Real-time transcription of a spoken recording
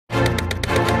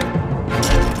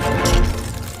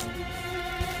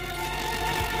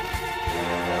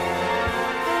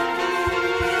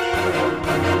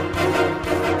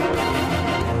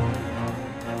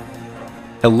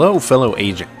Hello, fellow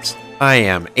agents. I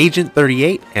am Agent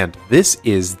 38, and this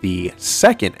is the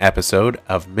second episode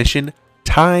of Mission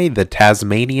Tie the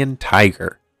Tasmanian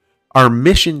Tiger. Our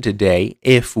mission today,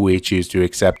 if we choose to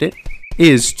accept it,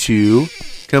 is to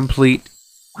complete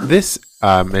this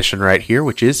mission right here,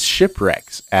 which is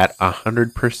shipwrecks at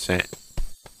 100%.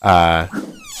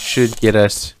 Should get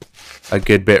us a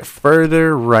good bit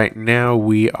further. Right now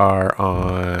we are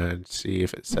on, let's see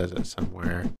if it says it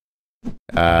somewhere.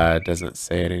 It doesn't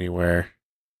say it anywhere.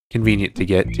 Convenient to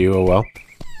get to, oh well.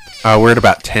 We're at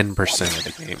about 10% of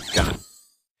the game done.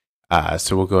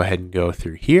 So we'll go ahead and go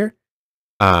through here.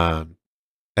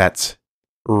 That's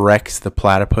Rex the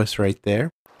platypus right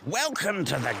there. Welcome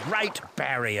to the Great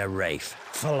Barrier Reef,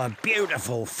 full of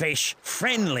beautiful fish,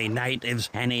 friendly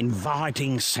natives, and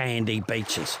inviting sandy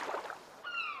beaches.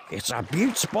 It's a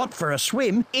beaut spot for a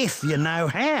swim if you know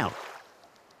how.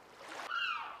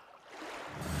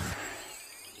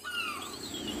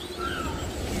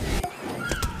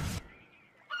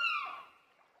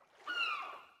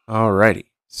 Alrighty,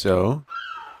 so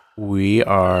we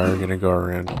are gonna go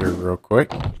around here real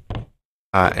quick,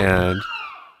 and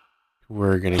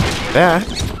we're gonna get that.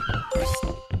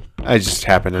 I just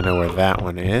happen to know where that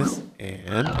one is,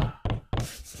 and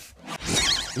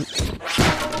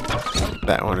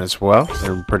that one as well.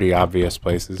 They're in pretty obvious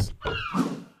places.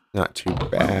 Not too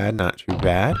bad, not too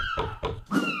bad.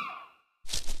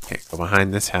 Okay, go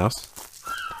behind this house.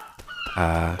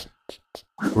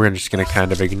 We're just gonna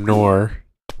kind of ignore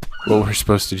what we're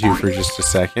supposed to do for just a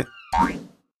second,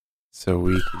 so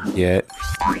we can get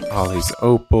all these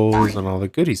opals and all the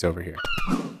goodies over here.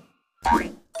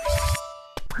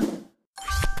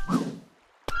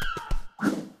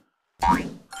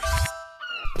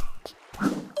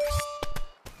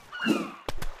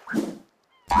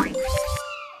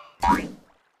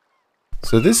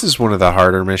 So this is one of the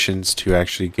harder missions to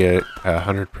actually get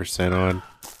 100% on,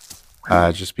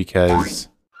 just because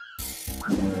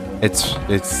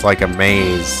it's like a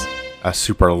maze, a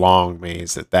super long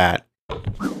maze at that.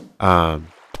 So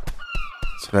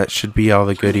that should be all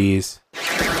the goodies.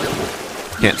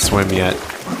 Can't swim yet.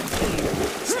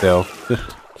 Still.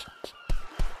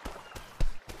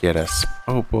 Get us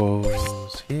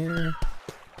opals here.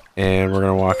 And we're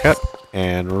gonna walk up,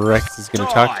 and Rex is gonna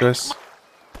talk to us.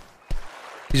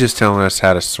 He's just telling us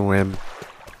how to swim.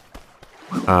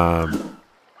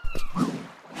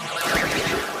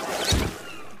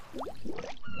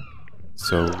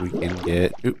 So we can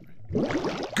get... Oop.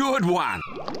 Good one!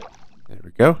 There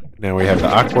we go. Now we have the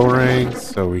aqua rings,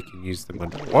 so we can use them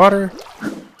underwater.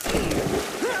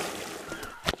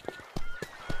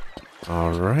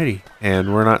 Alrighty.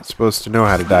 And we're not supposed to know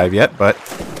how to dive yet, but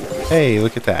hey,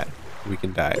 look at that. We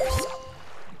can dive.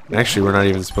 Actually, we're not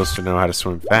even supposed to know how to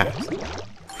swim fast.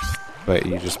 But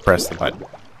you just press the button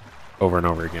over and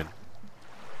over again.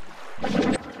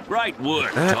 Great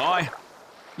work, Ty.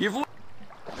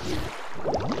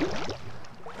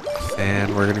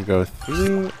 And we're gonna go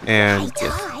through and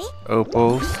get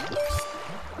opals.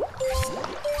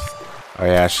 Oh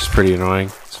yeah, she's pretty annoying.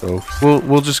 So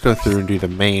we'll just go through and do the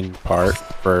main part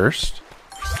first,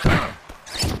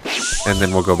 and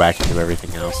then we'll go back and do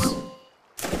everything else.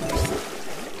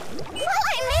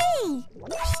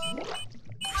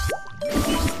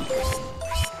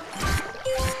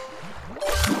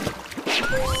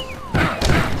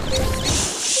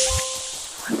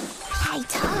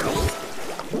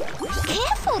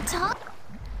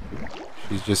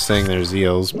 She's just saying there's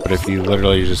eels, but if you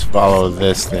literally just follow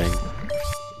this thing,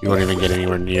 you won't even get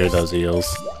anywhere near those eels.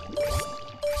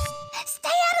 Stay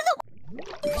out of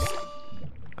the...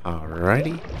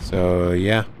 Alrighty, so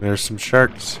yeah, there's some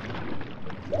sharks.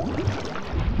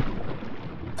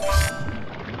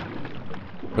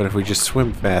 But if we just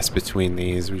swim fast between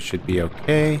these, we should be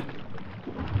okay.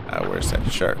 Where's that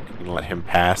shark? I'm gonna let him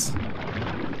pass.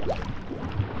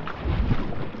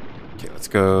 Let's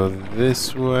go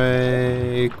this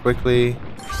way quickly.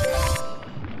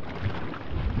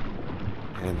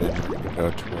 And then we're going to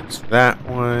go towards that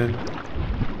one.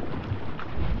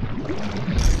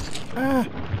 Ah.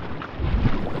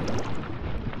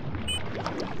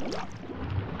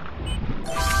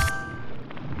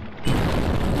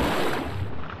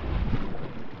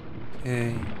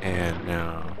 Okay, and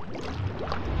now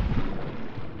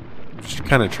I'm just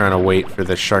kind of trying to wait for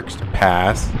the sharks to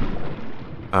pass.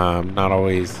 Not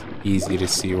always easy to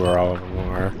see where all of them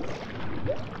are.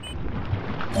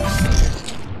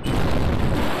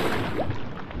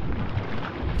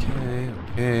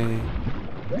 Okay.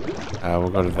 We'll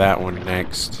go to that one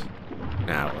next.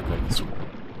 Now we'll go to this one.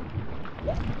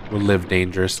 We'll live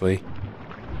dangerously.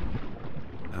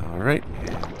 Alright,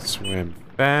 and swim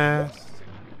fast.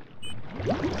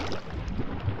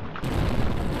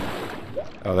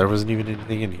 Oh, there wasn't even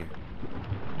anything in here.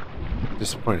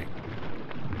 Disappointing.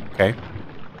 Okay.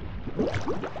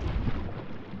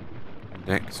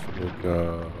 Next, we'll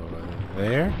go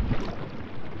there.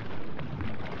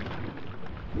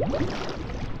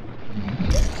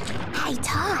 Hey,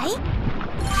 Ty.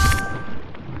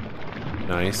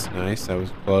 Nice, nice. That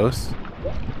was close.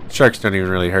 Sharks don't even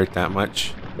really hurt that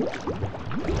much.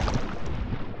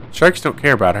 Sharks don't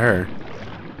care about her.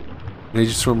 They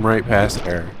just swim right past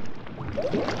her.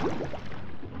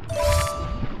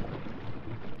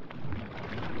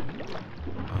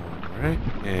 Alright,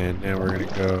 and now we're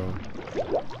gonna go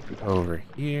over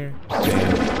here.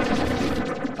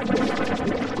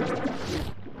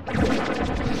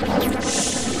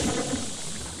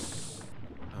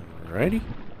 Alrighty.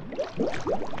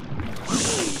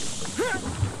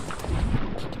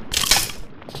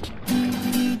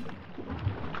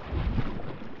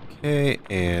 Okay,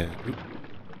 and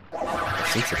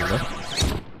sensitive enough.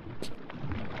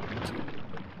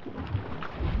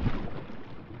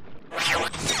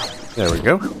 There we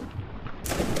go.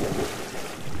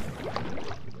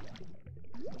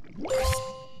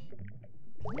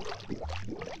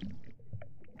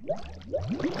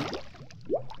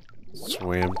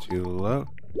 Swam too low.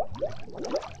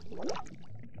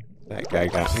 That guy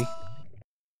got me.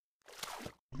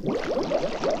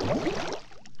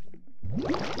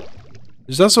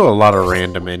 There's also a lot of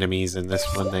random enemies in this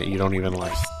one that you don't even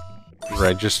like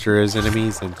register as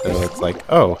enemies until it's like,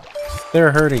 oh,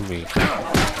 they're hurting me.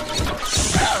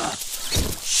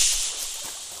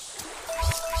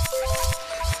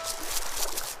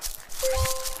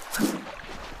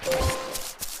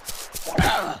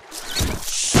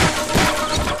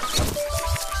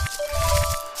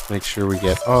 Make sure we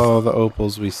get all the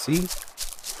opals we see.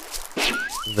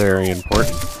 Very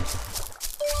important.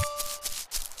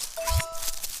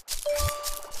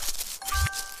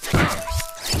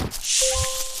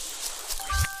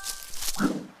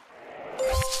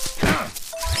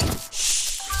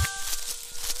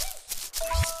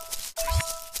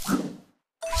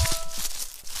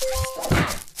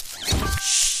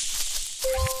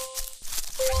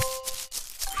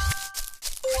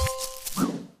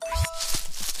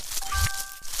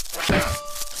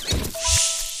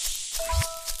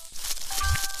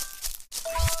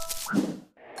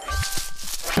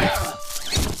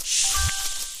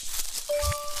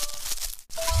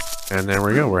 And there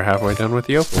we go. We're halfway done with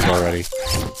the opals already.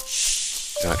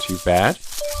 Not too bad.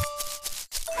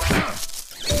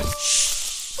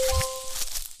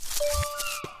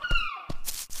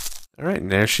 Alright, and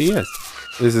there she is.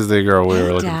 This is the girl we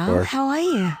were looking for. How are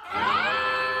you?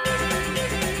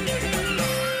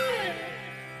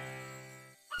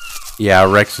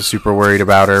 Yeah, Rex was super worried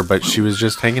about her, but she was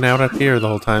just hanging out up here the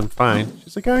whole time. Fine.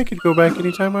 She's like, I could go back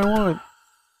anytime I want.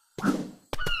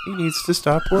 He needs to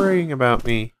stop worrying about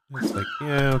me. It's like,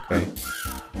 yeah, okay.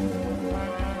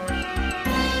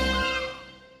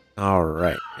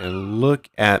 Alright, and look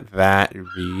at that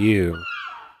view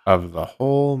of the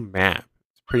whole map.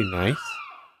 It's pretty nice.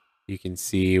 You can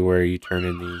see where you turn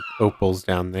in the opals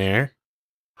down there.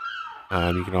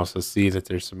 You can also see that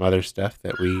there's some other stuff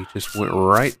that we just went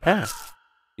right past.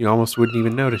 You almost wouldn't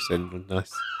even notice it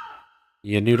unless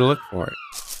you knew to look for it.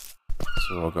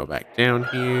 So we'll go back down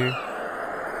here.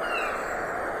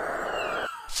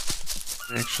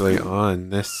 Actually, on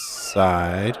this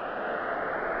side,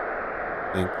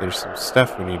 I think there's some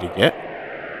stuff we need to get.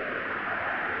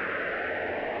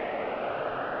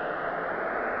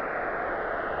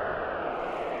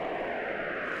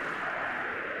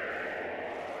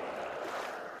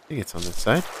 I think it's on this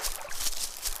side.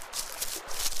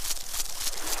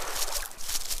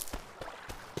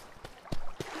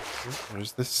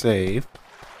 There's the save.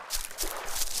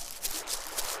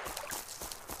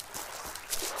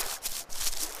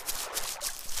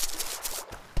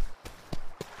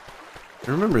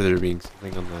 I remember there being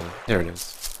something on the... There it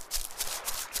is.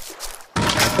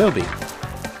 There'll be.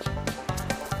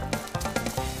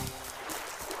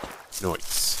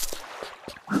 Noise.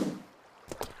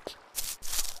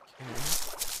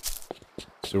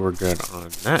 So we're good on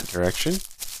that direction.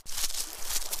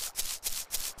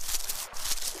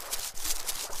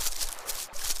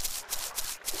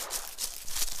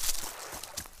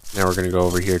 Now we're going to go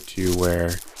over here to where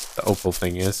the opal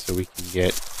thing is so we can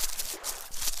get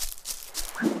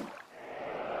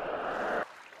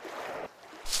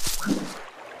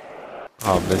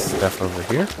all this stuff over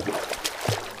here.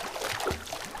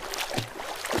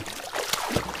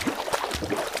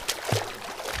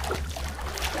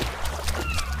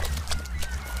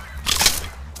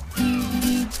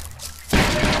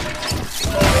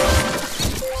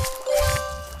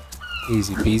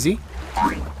 Easy peasy.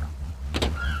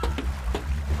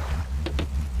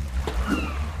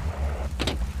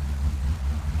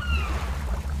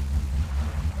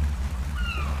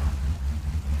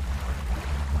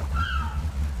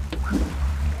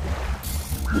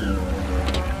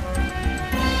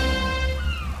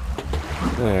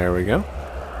 There we go.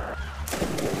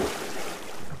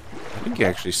 I think you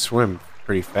actually swim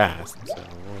pretty fast, so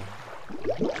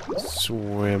we'll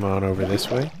swim on over this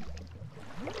way.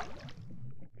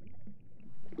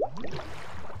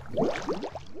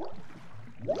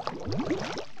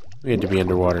 We had to be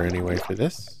underwater anyway for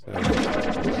this. So.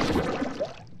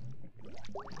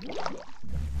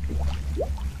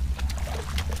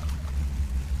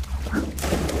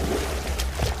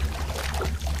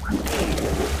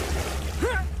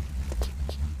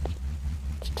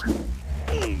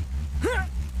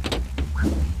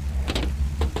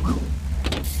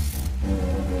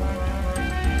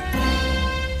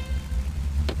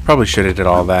 Probably should have did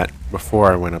all that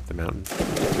before I went up the mountain.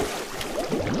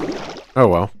 Oh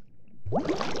well.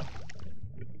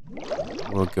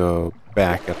 We'll go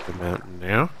back up the mountain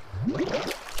now.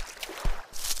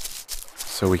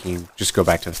 So we can just go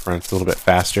back to the front. It's a little bit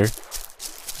faster.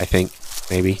 I think.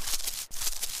 Maybe.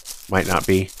 Might not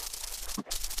be.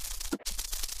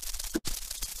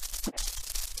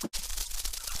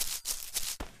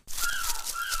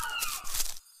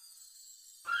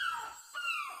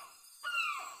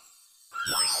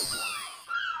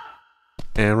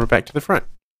 And we're back to the front.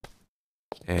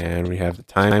 And we have the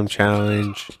time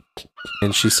challenge.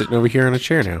 And she's sitting over here on a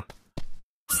chair now.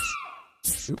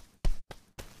 Oop.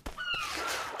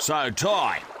 So,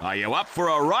 Ty, are you up for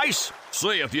a race?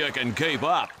 See if you can keep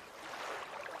up.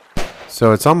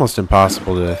 So it's almost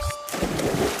impossible to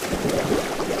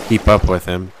keep up with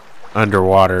him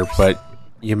underwater, but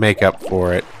you make up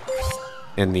for it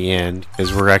in the end,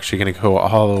 because we're actually going to go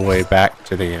all the way back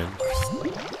to the end.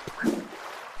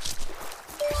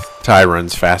 Ty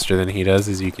runs faster than he does,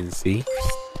 as you can see.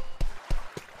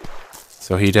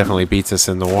 So he definitely beats us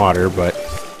in the water, but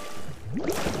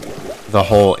the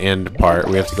whole end part,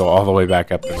 we have to go all the way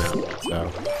back up the mountain,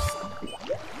 so.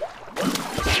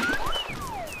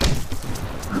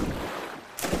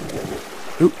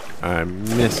 Oop, I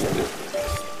missed it.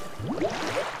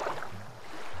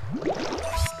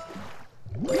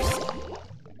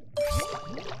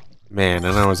 Man,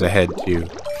 and I was ahead too,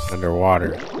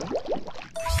 underwater.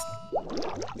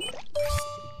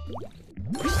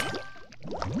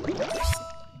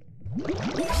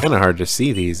 Kinda hard to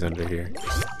see these under here.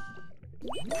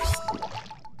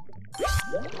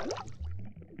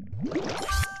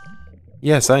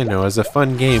 Yes, I know, as a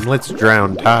fun game, let's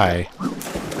drown Ty.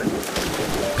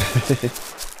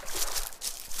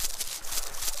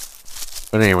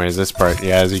 But anyways, this part,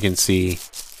 yeah, as you can see,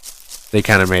 they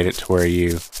kind of made it to where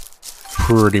you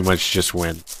pretty much just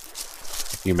win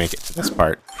if you make it to this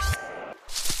part.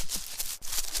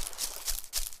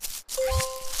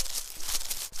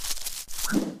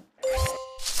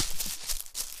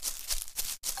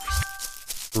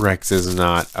 Rex is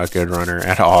not a good runner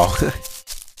at all.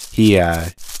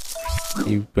 I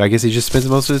guess he just spends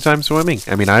most of the time swimming.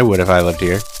 I mean, I would if I lived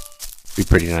here. Be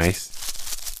pretty nice.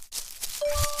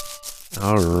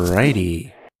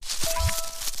 Alrighty.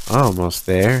 Almost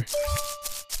there.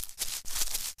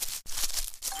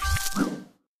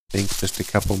 Think just a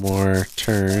couple more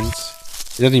turns.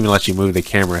 It doesn't even let you move the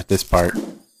camera at this part.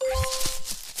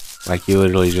 Like, you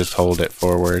literally just hold it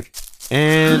forward.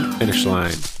 And finish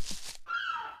line.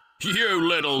 You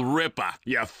little ripper,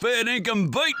 you fair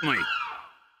dinkum beat me.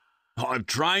 I've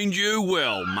trained you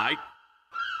well, mate.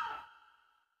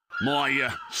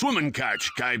 My swimming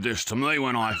coach gave this to me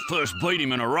when I first beat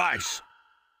him in a race.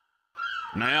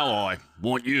 Now I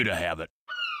want you to have it.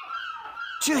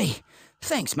 Gee,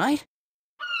 thanks, mate.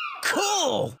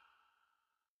 Cool!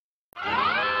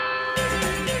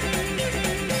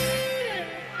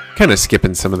 Kind of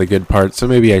skipping some of the good parts, so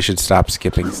maybe I should stop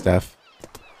skipping stuff.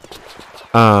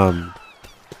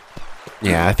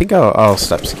 Yeah, I think I'll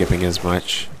stop skipping as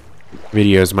much.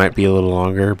 Videos might be a little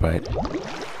longer, but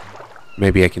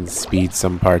maybe I can speed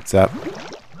some parts up.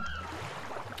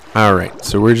 Alright,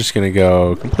 so we're just gonna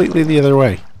go completely the other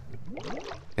way.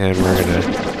 And we're gonna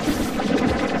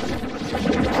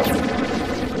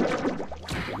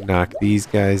knock these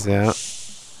guys out.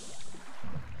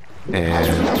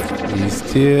 And these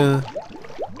two.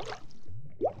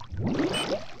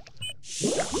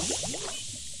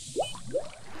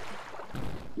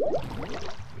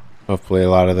 Hopefully a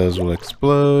lot of those will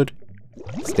explode.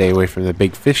 Stay away from the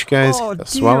big fish guys. They'll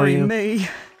swallow you. Me.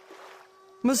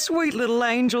 My sweet little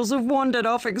angels have wandered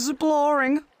off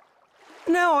exploring.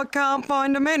 Now I can't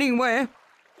find them anywhere.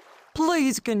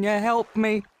 Please, can you help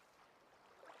me?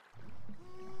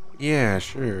 Yeah,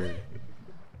 sure.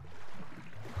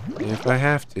 If I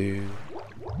have to.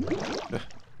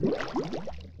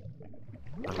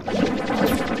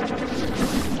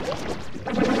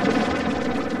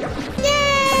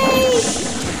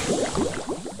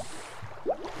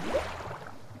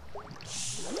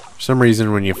 For some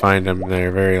reason, when you find them,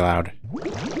 they're very loud.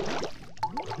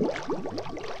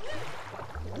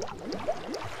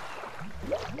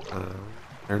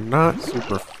 They're not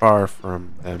super far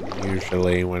from them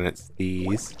usually when it's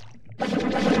these.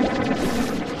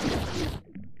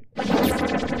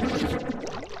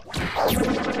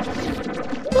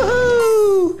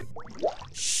 Woohoo!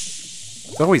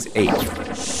 It's always 8. I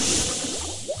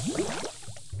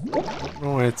don't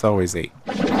know why it's always 8.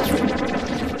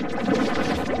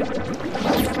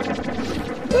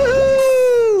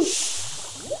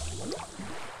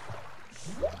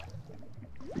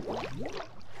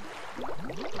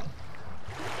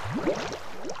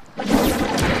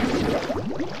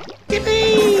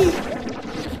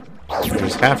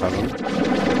 There's half of them.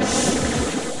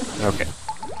 Okay.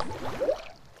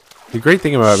 The great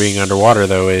thing about being underwater,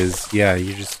 though, is, yeah,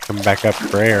 you just come back up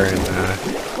for air and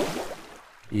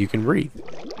you can breathe.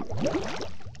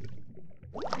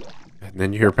 And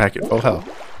then you're back at full health.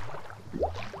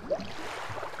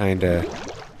 Kinda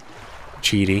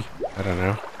cheaty. I don't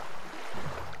know.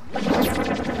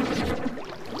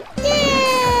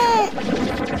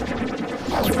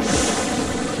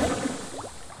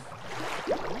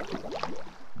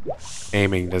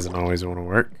 Aiming doesn't always want to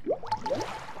work.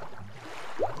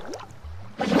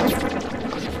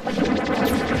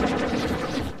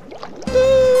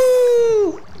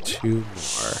 Two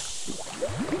more.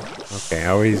 Okay, I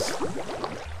always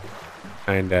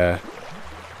kinda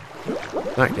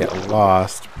not get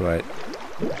lost, but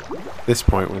at this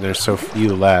point when there's so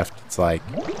few left, it's like,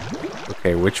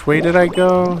 okay, which way did I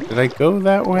go? Did I go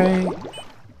that way?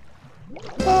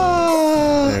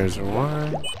 There's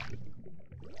one.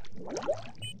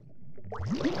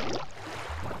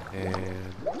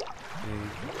 And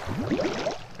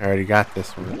I already got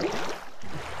this one.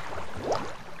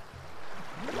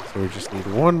 So we just need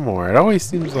one more. It always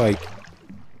seems like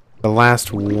the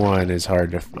last one is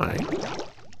hard to find.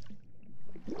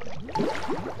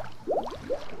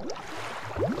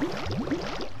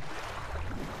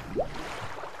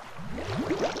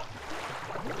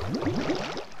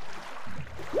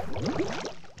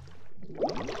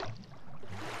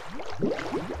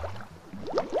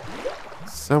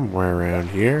 Somewhere around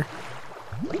here.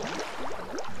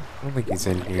 I don't think he's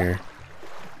in here.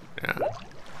 No.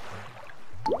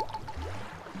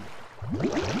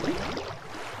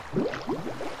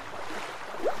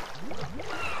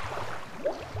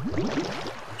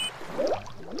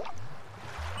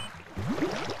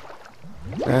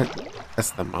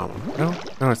 That's the mama. No,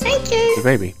 it's not. It's the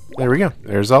baby. There we go.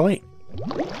 There's all 8.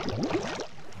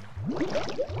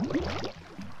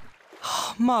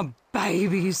 My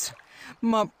babies.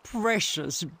 My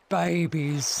precious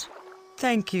babies.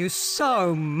 Thank you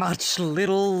so much,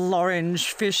 little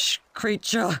orange fish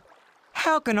creature.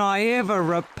 How can I ever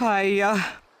repay you?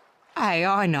 Hey,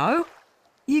 I know.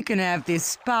 You can have this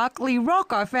sparkly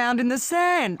rock I found in the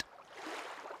sand.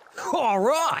 All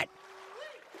right.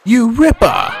 You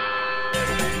ripper!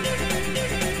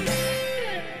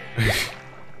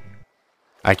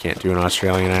 I can't do an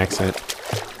Australian accent.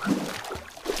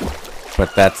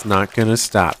 But that's not gonna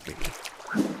stop me.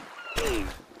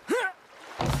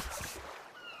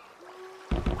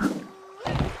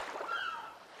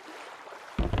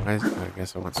 I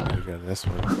guess I want somebody to go to this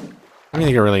one. I don't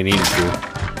think I really needed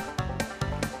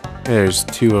to. There's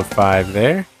 2 of 5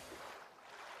 there.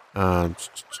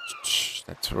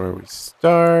 That's where we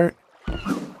start.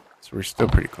 So we're still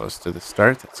pretty close to the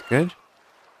start. That's good.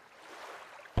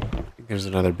 I think there's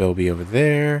another bilby over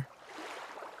there.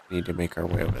 Need to make our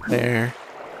way over there.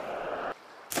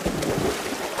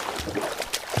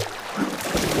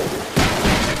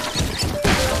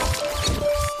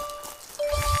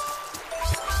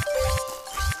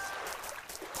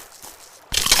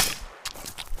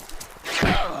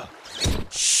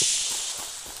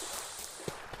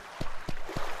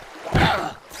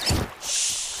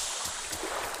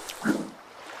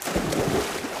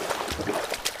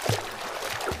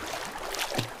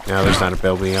 No, there's not a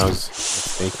bilby. I was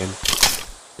mistaken.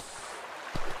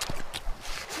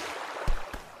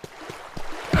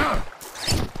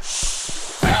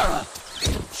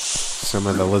 Some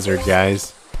of the lizard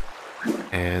guys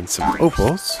and some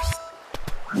opals.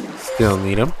 Still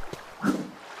need them.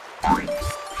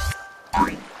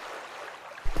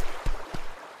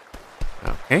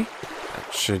 Okay,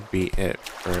 that should be it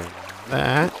for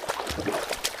that.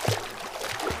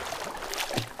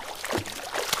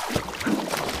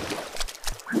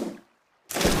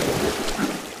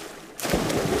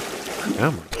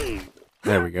 Come on.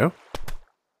 There we go.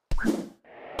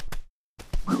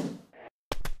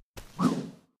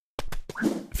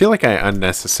 I feel like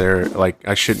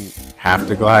I shouldn't have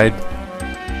to glide.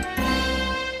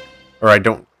 Or I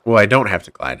don't have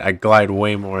to glide. I glide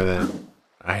way more than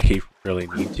I really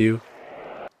need to.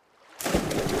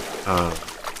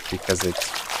 Because it's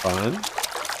fun.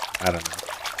 I don't know.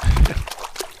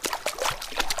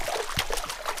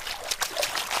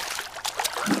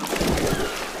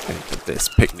 Get this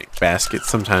picnic basket.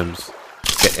 Sometimes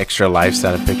get extra lives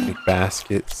out of picnic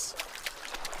baskets.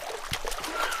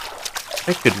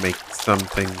 I could make some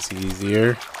things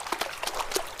easier.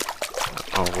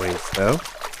 Not always, though.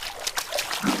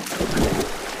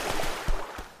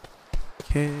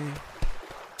 Okay.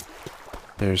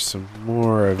 There's some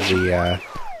more of the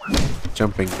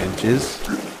jumping benches.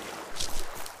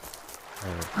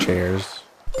 Chairs.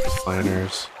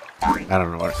 Recliners. I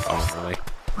don't know what to call them, really.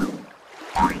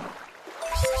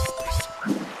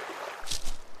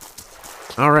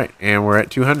 Alright, and we're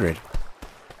at 200.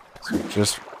 So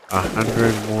just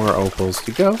 100 more opals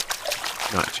to go.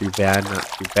 Not too bad, not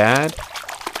too bad.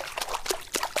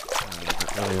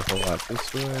 Not really a whole lot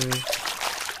this way.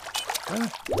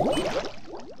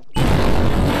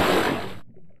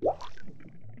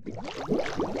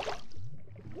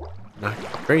 Not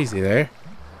crazy there.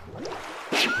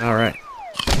 Alright.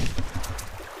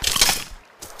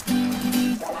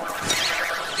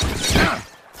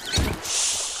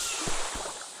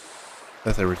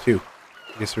 Thought there were two.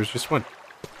 I guess there was just one.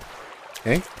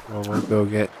 Okay, well we'll go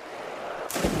get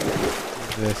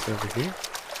this over here.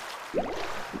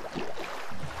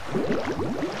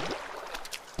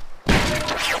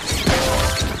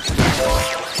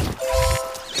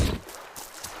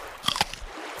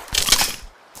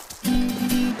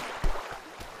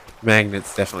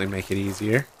 Magnets definitely make it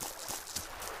easier.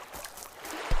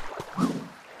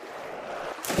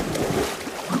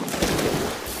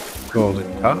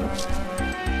 Golden cup.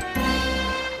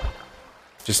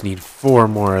 Just need 4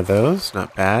 more of those.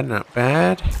 Not bad, not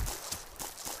bad.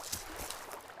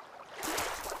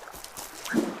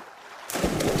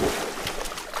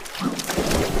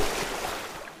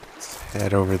 Let's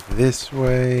head over this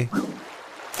way.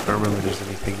 I don't remember if there's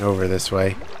anything over this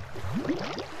way.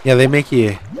 Yeah, they make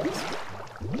you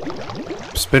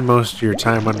spend most of your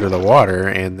time under the water,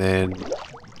 and then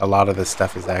a lot of the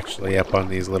stuff is actually up on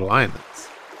these little islands.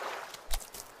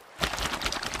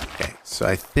 Okay, so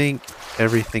I think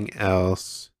everything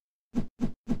else... I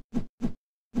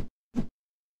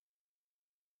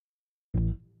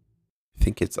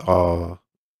think it's all...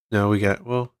 No, we got...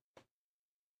 Well...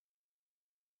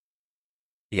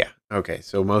 Yeah, okay,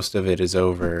 so most of it is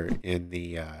over in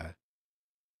the...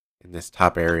 in this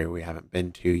top area we haven't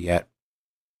been to yet.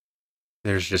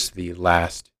 There's just the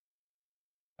last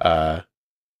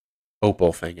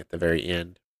opal thing at the very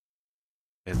end.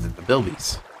 And then the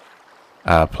bilbies.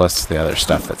 Plus the other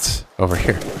stuff that's over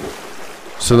here.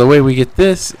 So the way we get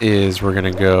this is we're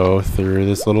going to go through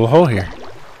this little hole here.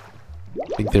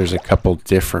 I think there's a couple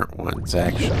different ones,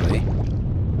 actually.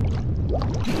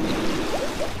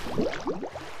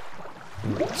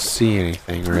 I don't see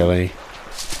anything, really.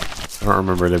 I don't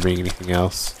remember there being anything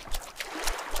else.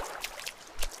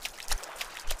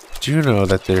 Do you know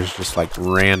that there's just like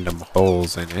random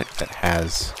holes in it that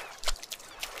has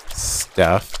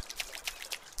stuff?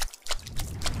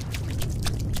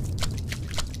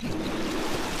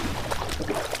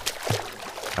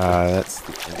 That's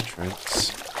the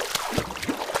entrance.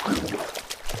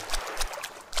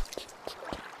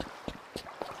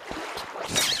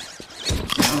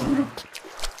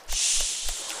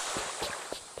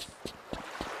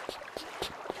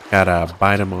 Gotta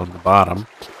bite them on the bottom.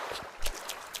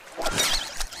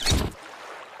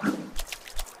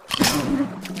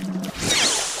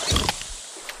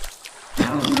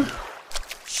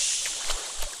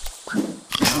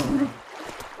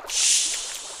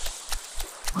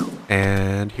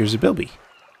 And here's a bilby.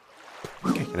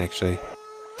 Okay, I can actually...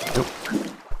 Nope.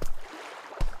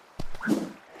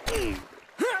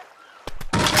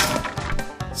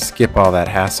 Skip all that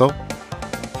hassle.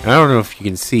 I don't know if you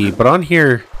can see, but on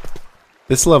here,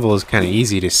 this level is kind of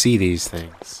easy to see these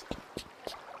things.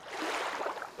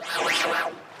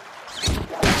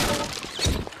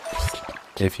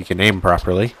 If you can aim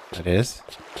properly, that is.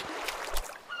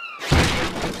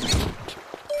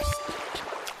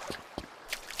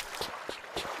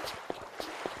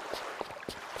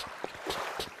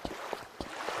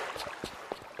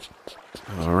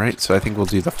 Alright, so I think we'll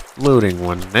do the floating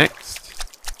one next.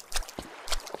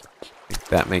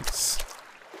 That makes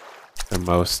the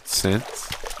most sense.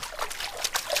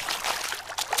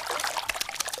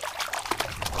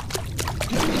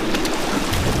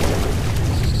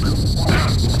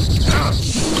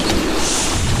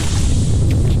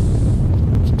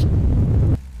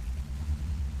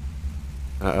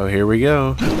 Uh-oh, here we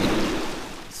go.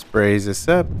 Sprays us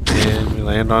up, and we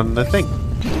land on the thing.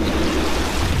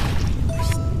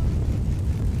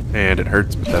 And it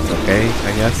hurts, but that's okay,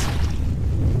 I guess.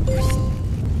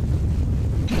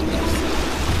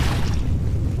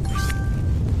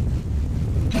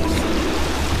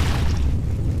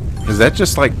 Is that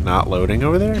just like not loading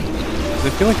over there? 'Cause I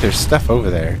feel like there's stuff over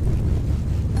there.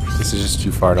 This is just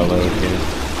too far to load again.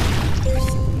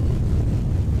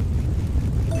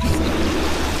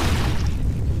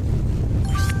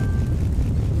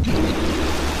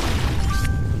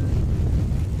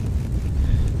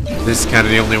 This is kind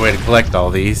of the only way to collect all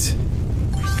these.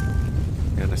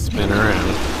 Gonna spin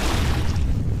around.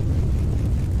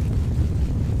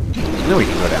 Then we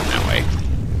can go down that way.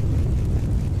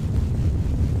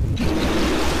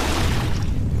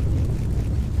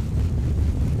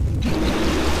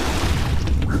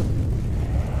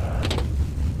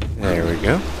 There we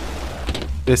go.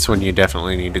 This one you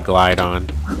definitely need to glide on.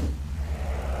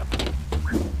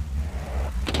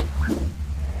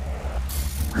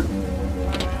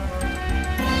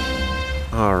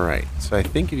 Alright, so I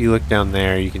think if you look down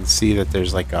there, you can see that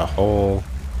there's like a hole.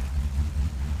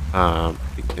 I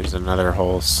think there's another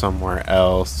hole somewhere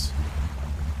else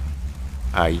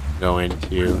you can go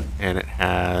into, and it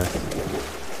has...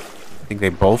 I think they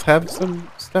both have some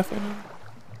stuff in them.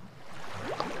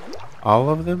 All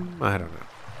of them? I don't know.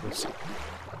 We'll see.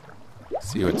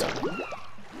 See what's up.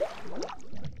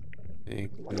 I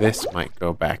think this might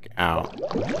go back out.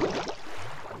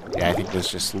 Yeah, I think this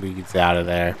just leads out of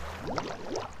there.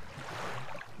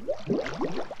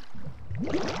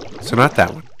 So not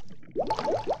that one.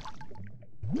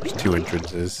 There's two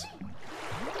entrances.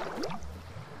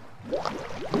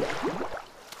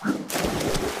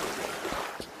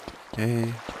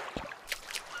 Okay.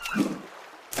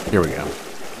 Here we go.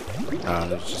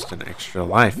 There's just an extra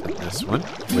life in this one,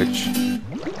 which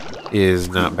is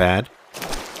not bad.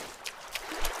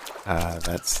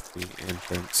 That's the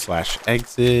entrance slash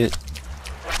exit.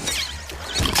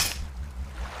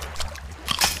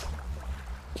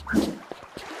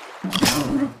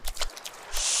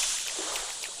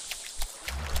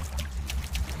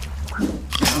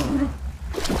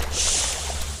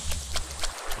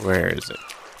 Where is it?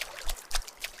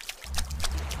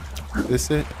 Is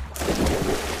this it?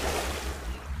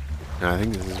 No, I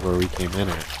think this is where we came in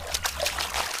at.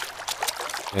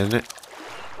 Isn't it?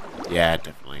 Yeah, it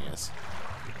definitely is.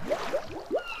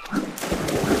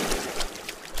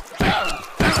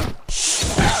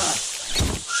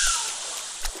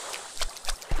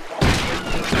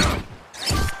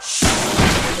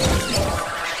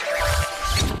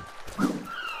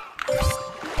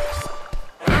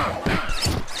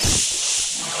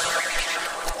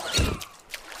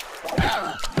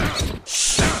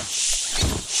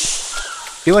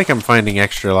 I feel like I'm finding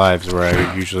extra lives where I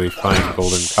would usually find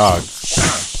golden cogs.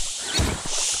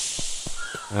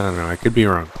 I don't know, I could be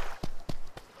wrong.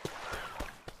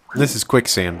 This is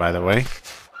quicksand, by the way.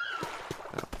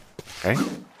 Okay.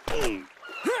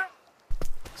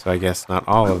 So I guess not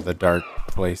all of the dark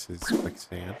place is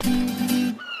quicksand.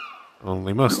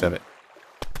 Only most of it.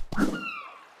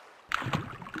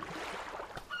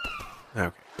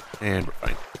 Okay, and we're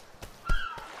fine.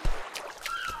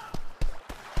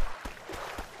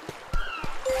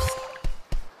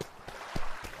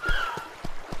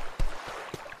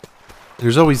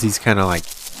 There's always these kind of like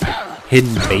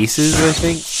hidden bases, I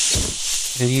think,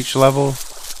 in each level.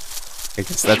 I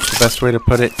guess that's the best way to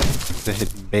put it. The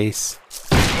hidden base.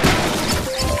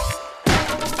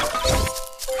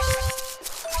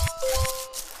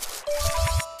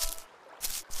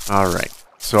 Alright.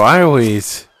 So I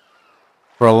always,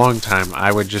 for a long time,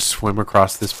 I would just swim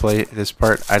across this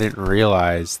part. I didn't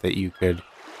realize that you could...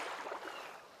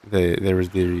 There was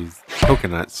these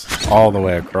coconuts all the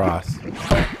way across.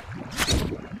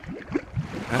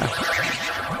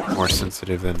 More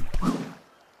sensitive than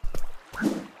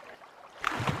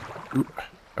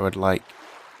I would like.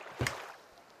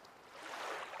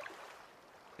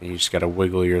 And you just gotta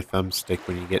wiggle your thumbstick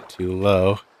when you get too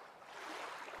low.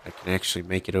 I can actually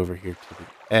make it over here to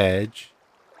the edge.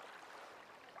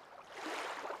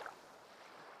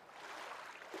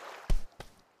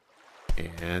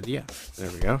 And yeah, there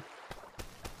we go.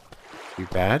 Too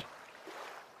bad.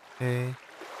 Okay.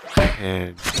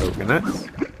 And coconuts.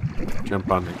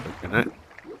 Jump on the coconut.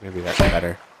 Maybe that's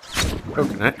better.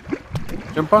 Coconut.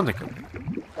 Jump on the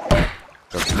coconut.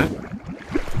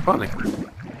 Jump on it.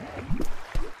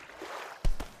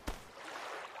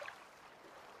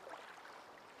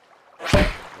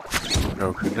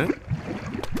 Coconut.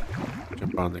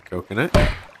 Jump on the coconut.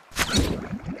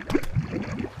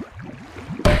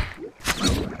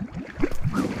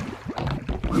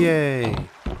 Yay!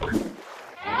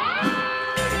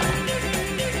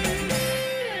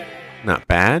 Not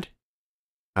bad.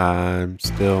 I'm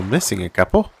still missing a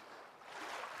couple.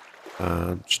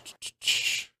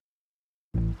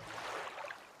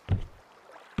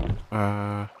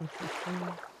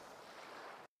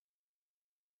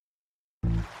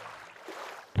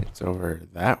 It's over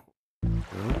that.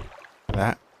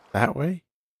 No, that way.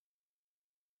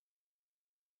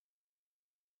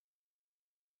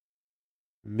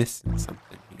 Missing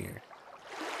something here.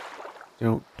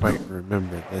 Don't quite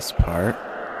remember this part.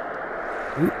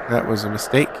 Ooh, that was a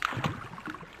mistake.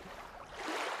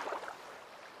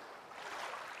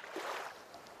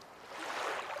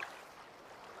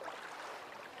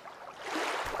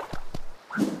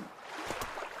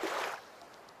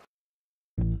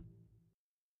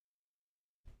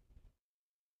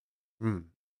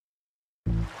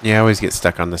 Yeah, I always get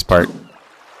stuck on this part.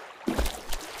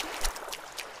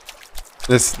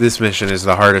 This mission is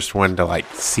the hardest one to like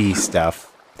see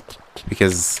stuff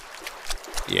because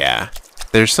yeah,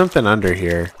 there's something under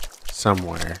here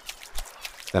somewhere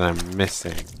that I'm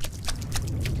missing.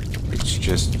 It's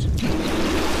just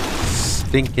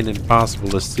stinking impossible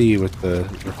to see with the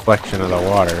reflection of the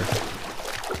water.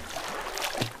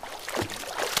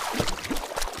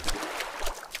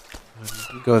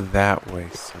 Go that way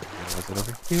somehow. Is it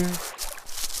over here?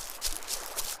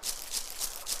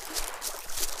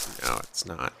 No, it's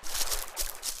not.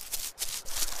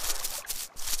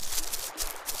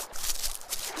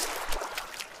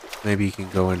 Maybe you can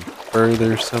go in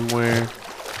further somewhere.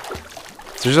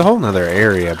 There's a whole nother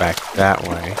area back that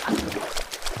way.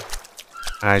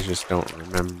 I just don't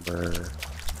remember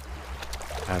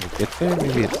how to get there.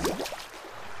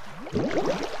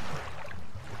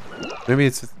 Maybe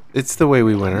it's the way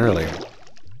we went earlier.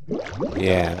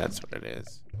 Yeah, that's what it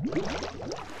is.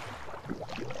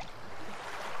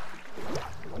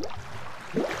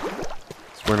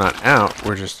 So we're not out,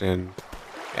 we're just in...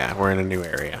 Yeah, we're in a new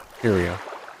area. Here we go.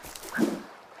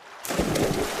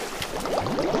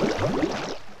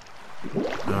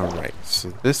 Alright, so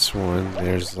this one,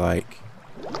 there's like...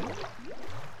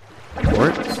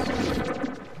 Quartz?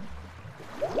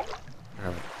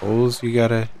 Alright, holes you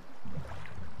gotta...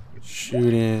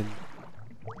 shoot in.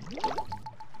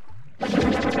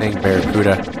 Dang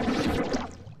barracuda.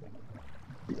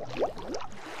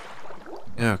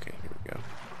 Okay, here we go.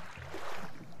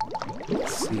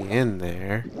 Let's see in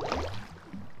there.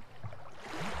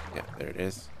 Yeah, there it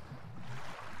is.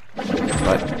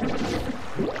 But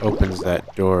opens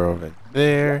that door over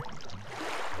there.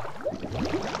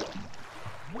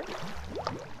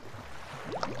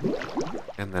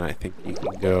 And then I think you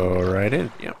can go right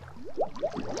in. Yep.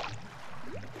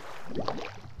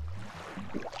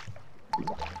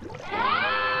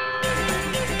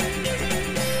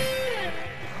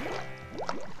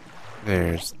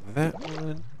 There's that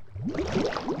one.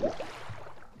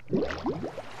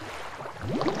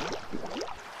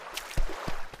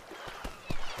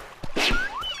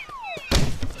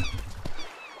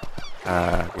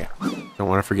 Yeah. Don't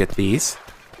want to forget these.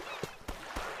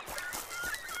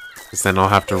 Because then I'll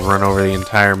have to run over the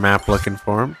entire map looking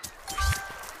for them.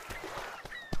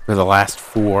 For the last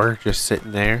 4 just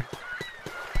sitting there.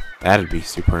 That'd be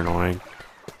super annoying.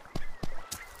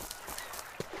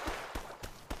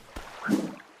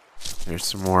 There's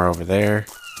some more over there.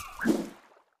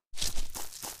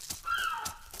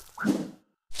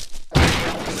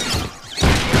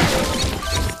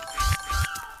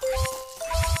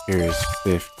 Here's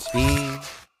 15.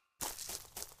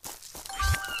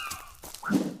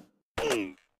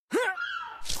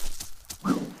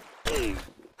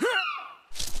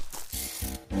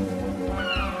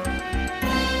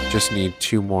 Just need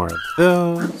 2 more of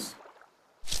those.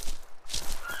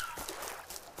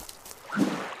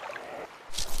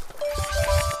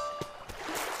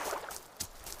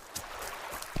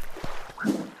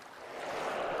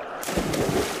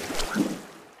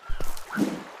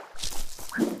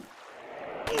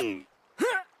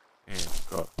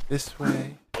 This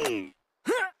way.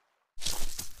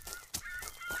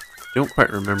 Don't quite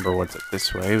remember what's up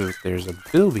this way, but there's a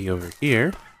bilby over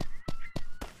here.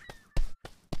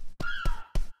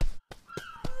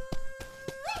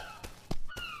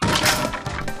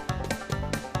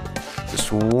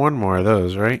 Just 1 more of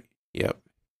those, right? Yep.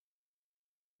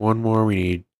 1 more. We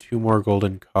need 2 more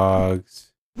golden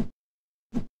cogs.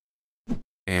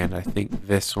 And I think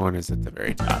this one is at the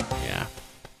very top. Yeah.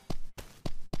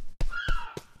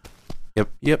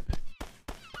 Yep.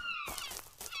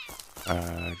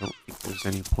 I don't think there's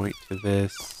any point to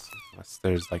this. Unless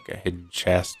there's like a hidden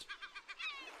chest.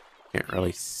 Can't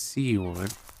really see one.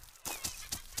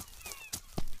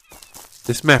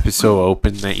 This map is so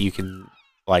open that you can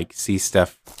like see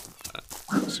stuff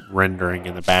rendering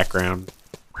in the background.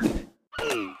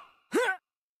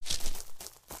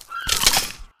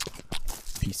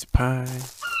 Piece of pie.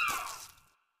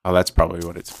 Oh, that's probably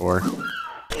what it's for.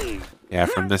 Yeah,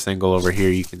 from this angle over here,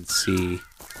 you can see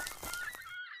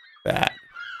that.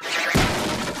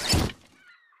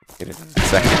 Get it in a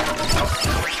second.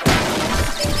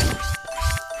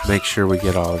 Make sure we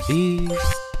get all of these.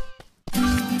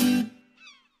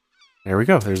 There we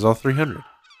go. There's all 300.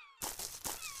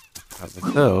 Out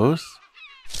with those.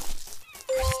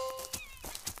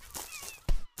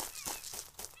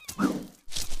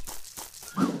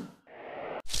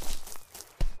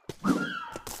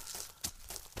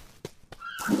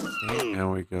 Okay,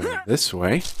 now we go this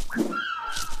way.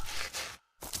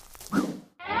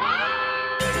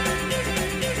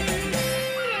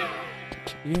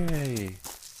 Yay.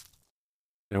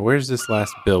 Now where's this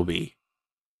last Bilby?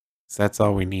 So that's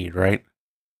all we need, right?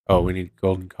 Oh, we need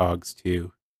golden cogs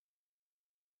too.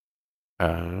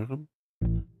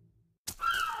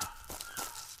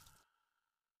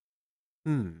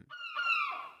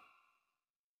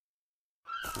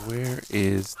 Where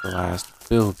is the last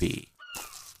Bilby?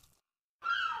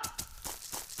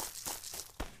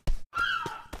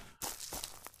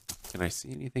 Can I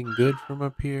see anything good from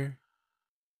up here?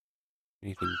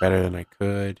 Anything better than I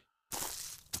could?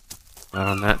 Not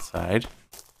on that side.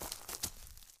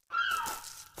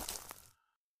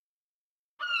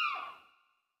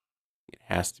 It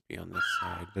has to be on this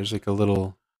side. There's like a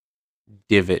little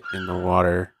divot in the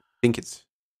water. I think it's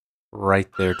right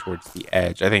there towards the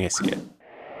edge. I think I see it.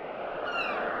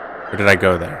 Or did I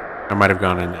go there? I might have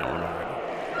gone in that one already.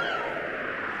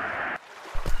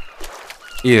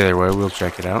 Either way, we'll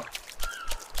check it out.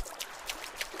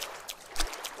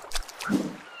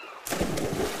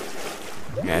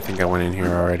 Yeah, I think I went in here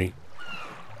already.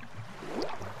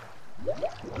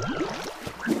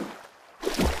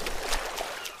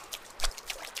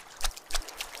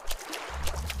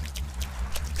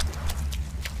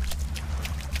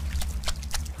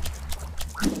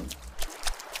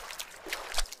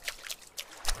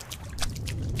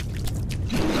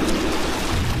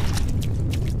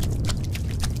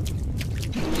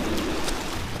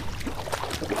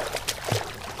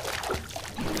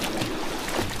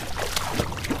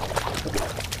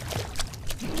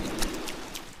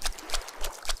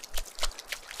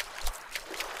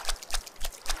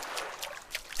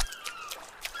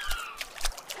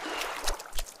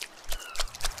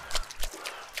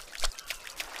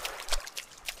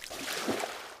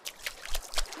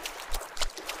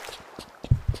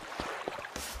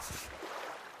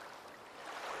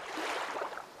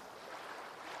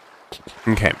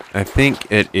 Okay, I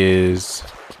think it is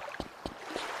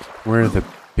where are the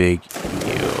big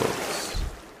eels?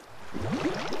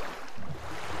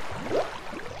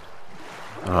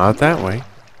 Not that way.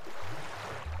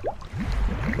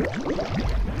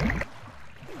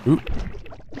 Oop.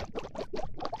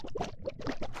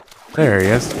 There he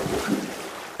is.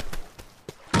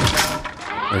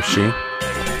 There's she.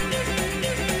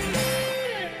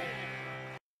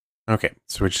 Okay,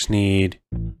 so we just need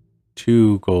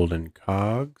 2 golden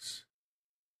cogs.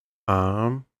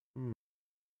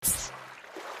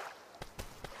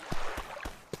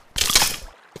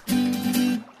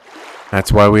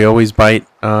 That's why we always bite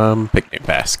picnic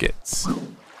baskets,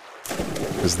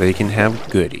 because they can have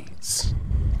goodies.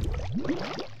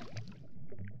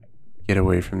 Get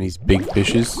away from these big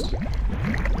fishes.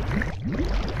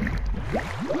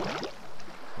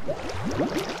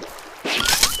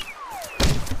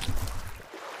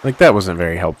 Like, that wasn't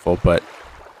very helpful, but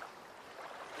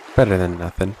better than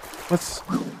nothing. Let's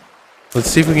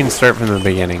see if we can start from the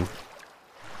beginning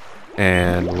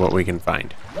and what we can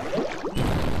find.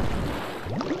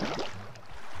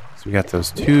 So we got those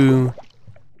 2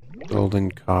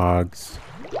 golden cogs.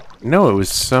 No, it was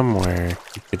somewhere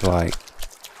you could like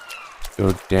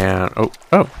go down.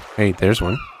 Oh, hey, there's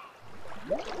one.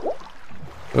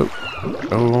 Oh,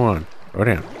 go on, go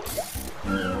down.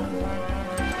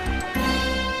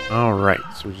 Alright,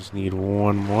 so we just need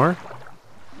 1 more.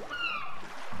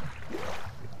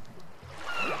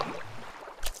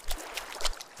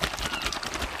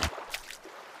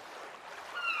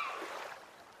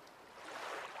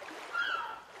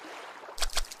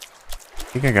 I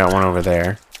think I got one over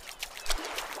there,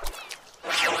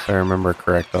 if I remember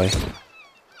correctly.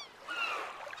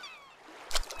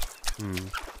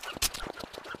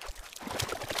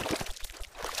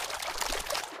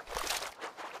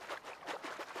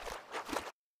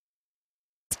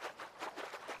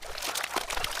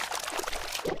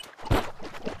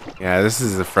 Yeah, this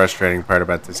is the frustrating part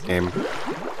about this game.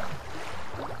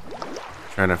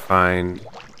 Trying to find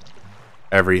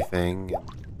everything.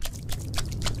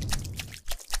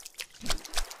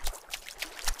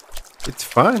 It's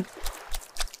fun.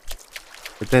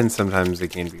 But then sometimes it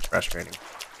can be frustrating.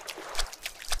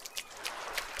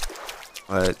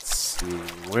 Let's see,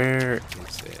 where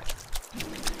is it?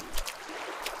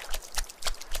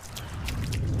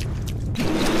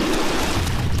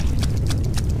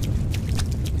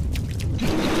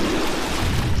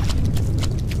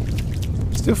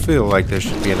 Still feel like there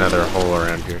should be another hole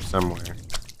around here somewhere.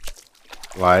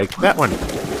 Like that one.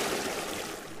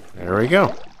 There we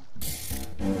go.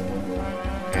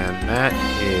 And that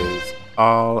is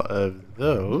all of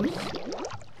those.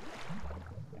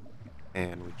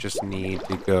 And we just need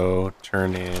to go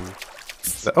turn in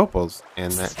the opals.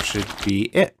 And that should be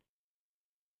it.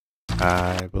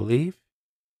 I believe.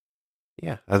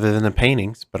 Yeah, other than the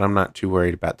paintings. But I'm not too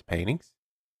worried about the paintings.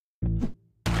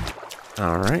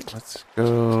 Alright, let's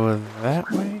go that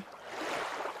way.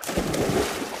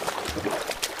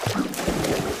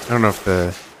 I don't know if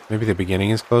maybe the beginning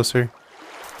is closer.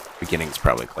 Beginning's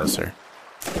probably closer.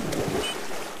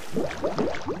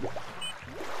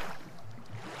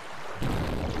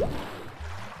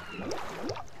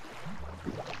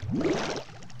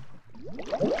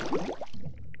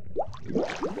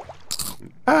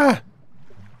 Ah!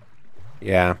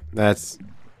 Yeah, that's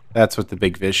what the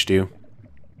big fish do.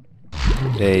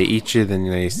 They eat you, then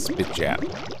they spit you out.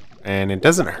 And it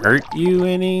doesn't hurt you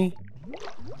any,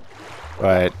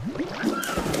 but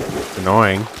it's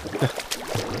annoying.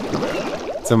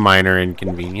 It's a minor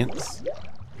inconvenience.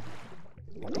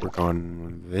 We're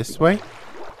going this way.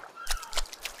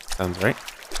 Sounds right.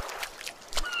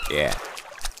 Yeah.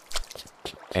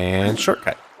 And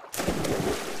shortcut.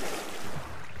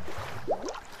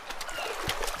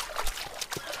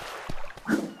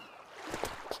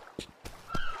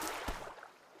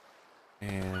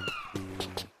 And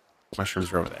the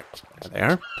mushrooms are over there. There they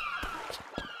are.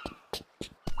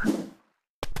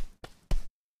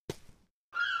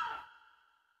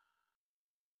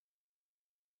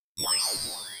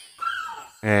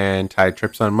 And Ty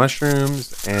trips on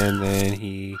mushrooms, and then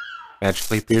he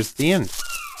magically appears at the end.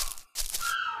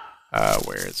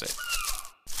 Where is it?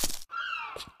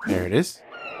 There it is.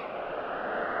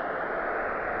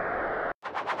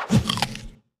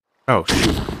 Oh,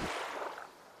 shoot.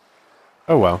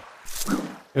 Oh well.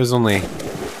 It was only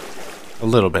a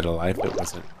little bit of life. It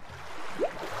wasn't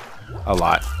a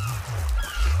lot.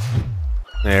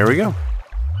 There we go.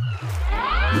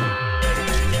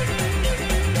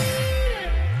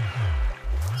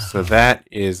 So that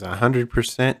is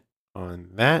 100% on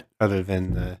that, other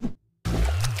than the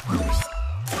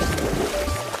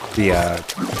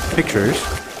pictures.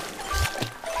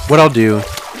 What I'll do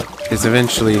is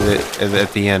eventually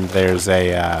at the end there's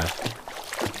a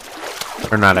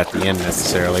or not at the end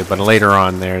necessarily, but later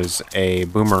on there's a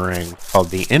boomerang called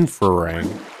the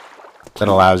infraring that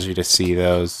allows you to see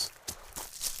those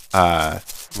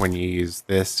when you use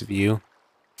this view.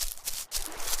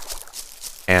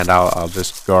 And I'll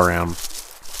just go around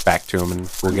back to them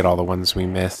and we'll get all the ones we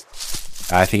missed.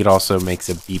 I think it also makes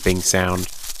a beeping sound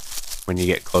when you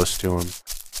get close to them,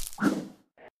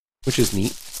 which is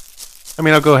neat. I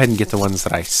mean, I'll go ahead and get the ones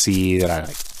that I see, that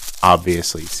I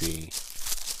obviously see.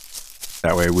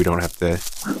 That way we don't have to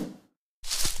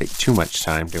take too much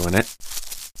time doing it.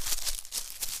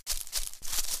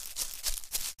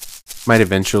 Might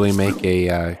eventually make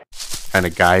a kind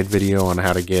of guide video on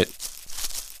how to get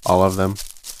all of them.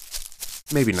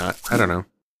 Maybe not. I don't know.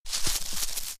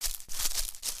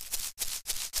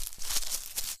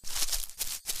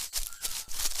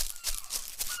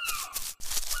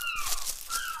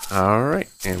 Alright,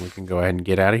 and we can go ahead and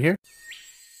get out of here.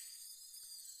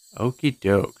 Okie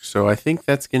doke. So I think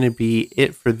that's going to be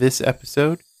it for this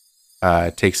episode.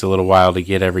 It takes a little while to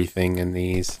get everything in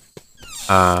these.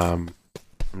 I'm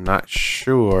not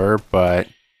sure, but...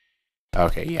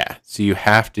 Okay, yeah. So you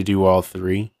have to do all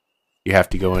three. You have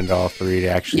to go into all three to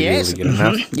actually be able to get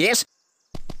enough. Yes.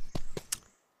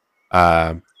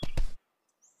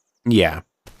 Yeah.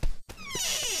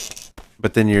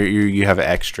 But then you have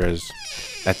extras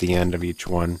at the end of each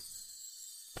one.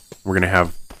 We're gonna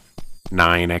have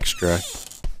 9 extra,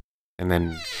 and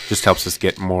then just helps us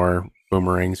get more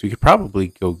boomerangs. We could probably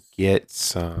go get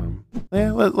some.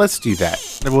 Yeah, let's do that.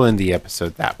 Then we'll end the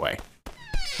episode that way.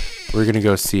 We're gonna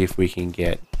go see if we can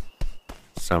get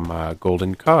some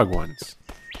golden cog ones.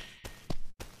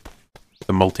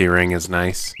 The multi-ring is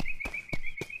nice.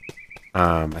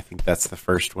 I think that's the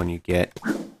first one you get.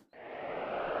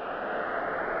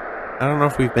 I don't know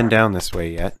if we've been down this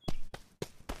way yet.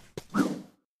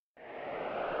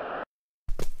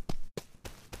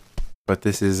 But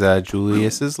this is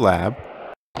Julius's lab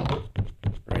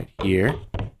right here.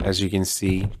 As you can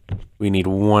see, we need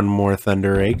one more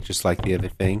thunder egg, just like the other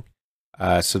thing,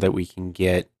 so that we can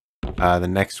get the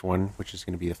next one, which is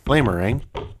going to be the flamerang.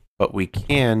 But we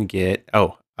can get...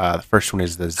 the first one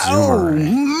is the zoomerang.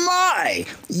 Oh my!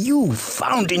 You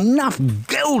found enough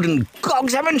golden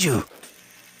cogs, haven't you?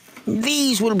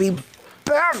 These will be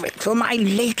perfect for my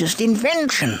latest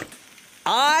invention.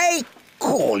 I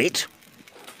call it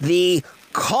the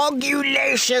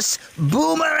Cogulacious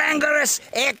Boomerangerous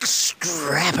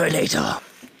Extrapolator.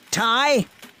 Ty,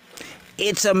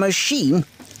 it's a machine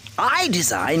I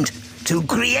designed to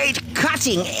create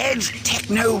cutting-edge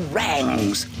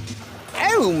techno-rangs.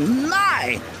 Oh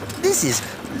my! This is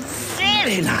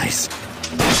very nice.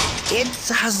 It's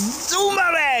a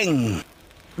zoomerang.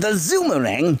 The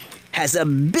zoomerang has a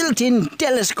built-in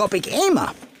telescopic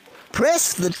aimer.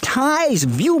 Press the Ty's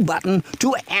view button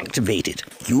to activate it.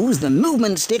 Use the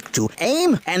movement stick to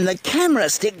aim and the camera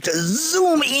stick to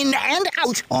zoom in and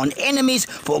out on enemies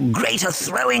for greater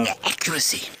throwing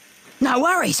accuracy. No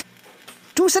worries.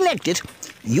 To select it,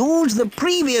 use the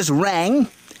previous rang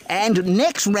and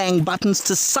next rang buttons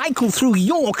to cycle through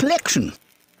your collection.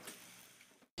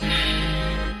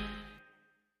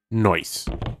 Nice.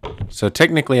 So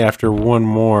technically after one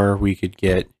more we could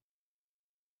get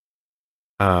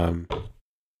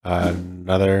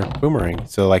another boomerang.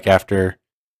 So like after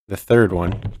the third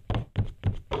one,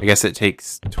 I guess it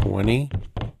takes 20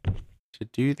 to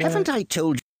do that. Haven't I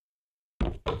told you?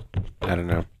 I don't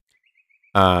know.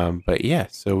 But yeah,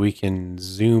 so we can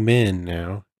zoom in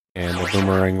now and the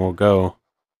boomerang will go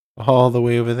all the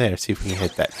way over there. See if we can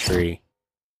hit that tree.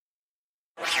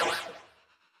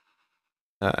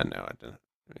 No,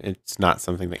 it's not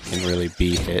something that can really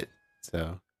be hit,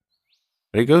 so.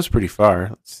 But it goes pretty far.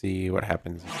 Let's see what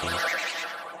happens.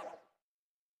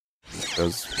 It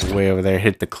goes way over there,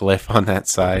 hit the cliff on that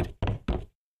side.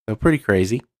 So pretty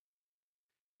crazy.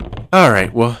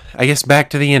 Alright, well, I guess back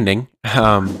to the ending.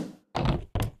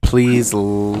 Please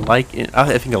like it.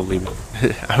 I think I'll leave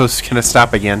it. I was going to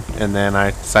stop again, and then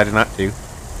I decided not to.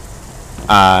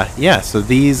 Yeah, so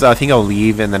these I think I'll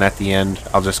leave, and then at the end,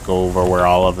 I'll just go over where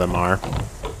all of them are.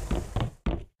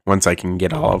 Once I can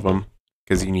get all of them.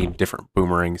 Because you need different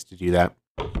boomerangs to do that.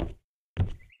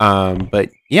 But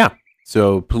yeah,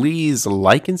 so please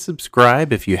like and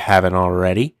subscribe if you haven't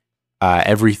already.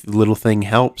 Every little thing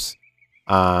helps.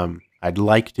 I'd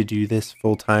like to do this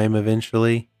full time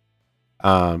eventually.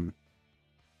 Not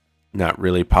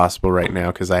really possible right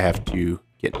now because I have to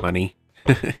get money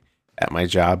at my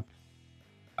job.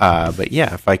 But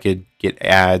yeah, if I could get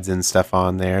ads and stuff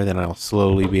on there, then I'll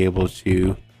slowly be able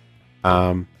to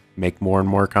make more and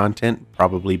more content,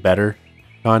 probably better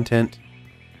content,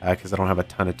 because I don't have a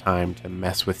ton of time to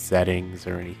mess with settings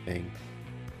or anything.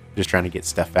 Just trying to get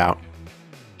stuff out.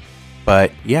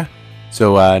 But yeah,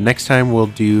 so next time we'll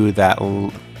do that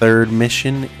third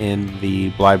mission in the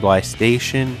Bly Bly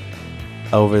station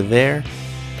over there,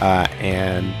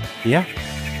 and yeah,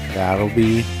 that'll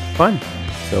be fun.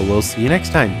 So we'll see you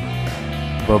next time.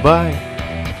 Bye bye.